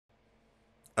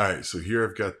All right, so here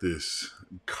I've got this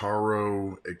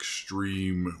Caro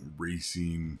Extreme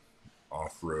Racing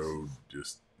Off-Road,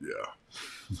 just, yeah,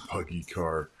 buggy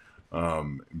car.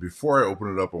 Before I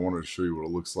open it up, I wanted to show you what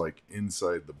it looks like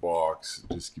inside the box,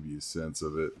 just give you a sense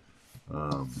of it.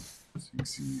 So you can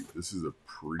see, this is a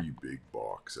pretty big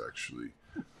box, actually.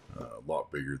 A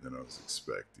lot bigger than I was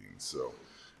expecting. So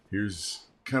here's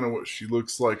kind of what she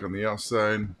looks like on the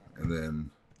outside, and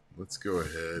then let's go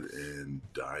ahead and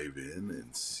dive in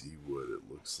and see what it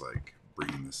looks like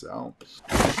bringing this out.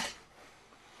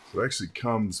 So it actually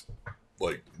comes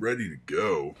like ready to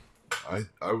go.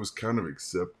 I was kind of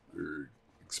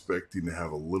expecting to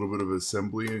have a little bit of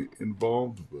assembly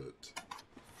involved, but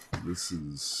this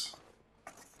is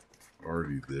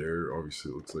already there.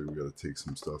 Obviously it looks like we got to take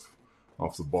some stuff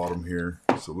off the bottom here.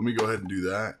 So let me go ahead and do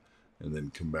that and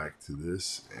then come back to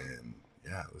this, and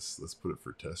yeah, let's put it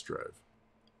for test drive.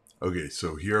 Okay,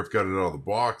 so here I've got it out of the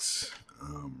box,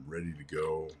 ready to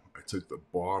go. I took the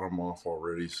bottom off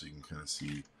already, so you can kind of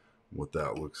see what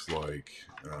that looks like.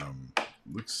 I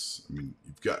mean,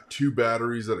 you've got 2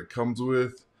 batteries that it comes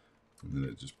with, and then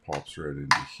it just pops right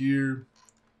into here.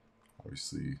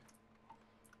 Obviously,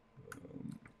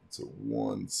 it's a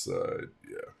one side,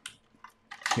 yeah.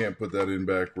 Can't put that in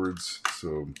backwards,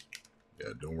 so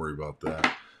yeah, don't worry about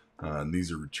that. And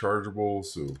these are rechargeable,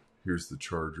 so here's the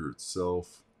charger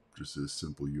itself. Just a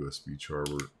simple USB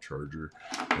charger.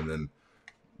 And then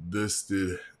this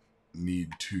did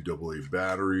need 2 AA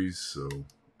batteries, so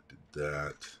I did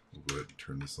that. We'll go ahead and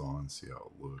turn this on, see how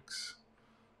it looks.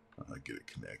 Get it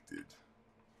connected.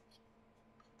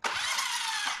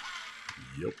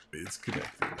 Yep, it's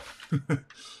connected.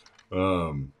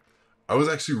 I was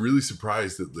actually really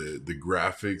surprised at the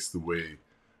graphics, the way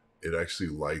it actually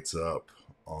lights up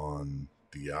on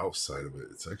the outside of it.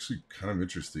 It's actually kind of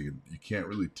interesting. You can't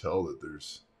really tell that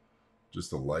there's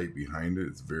just a light behind it.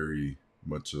 It's very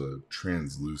much a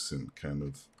translucent kind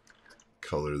of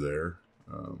color there.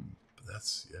 But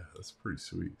that's pretty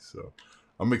sweet. So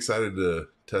I'm excited to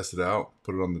test it out,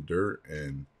 put it on the dirt,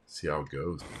 and see how it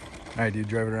goes. All right, dude,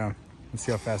 drive it around. Let's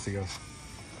see how fast it goes.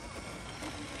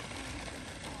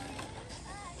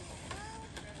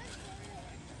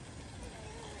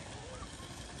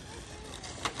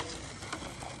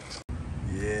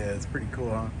 Yeah, it's pretty cool,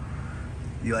 huh?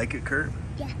 You like it, Kurt?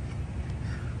 Yeah.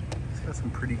 It's got some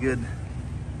pretty good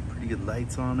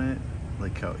lights on it. I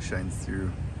like how it shines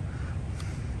through.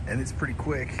 And it's pretty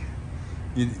quick.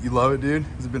 You love it, dude?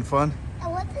 Has it been fun?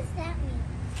 And what does that mean?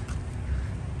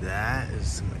 That is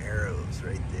some arrows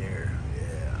right there.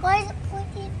 Yeah. Why is it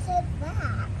pointing to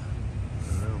that?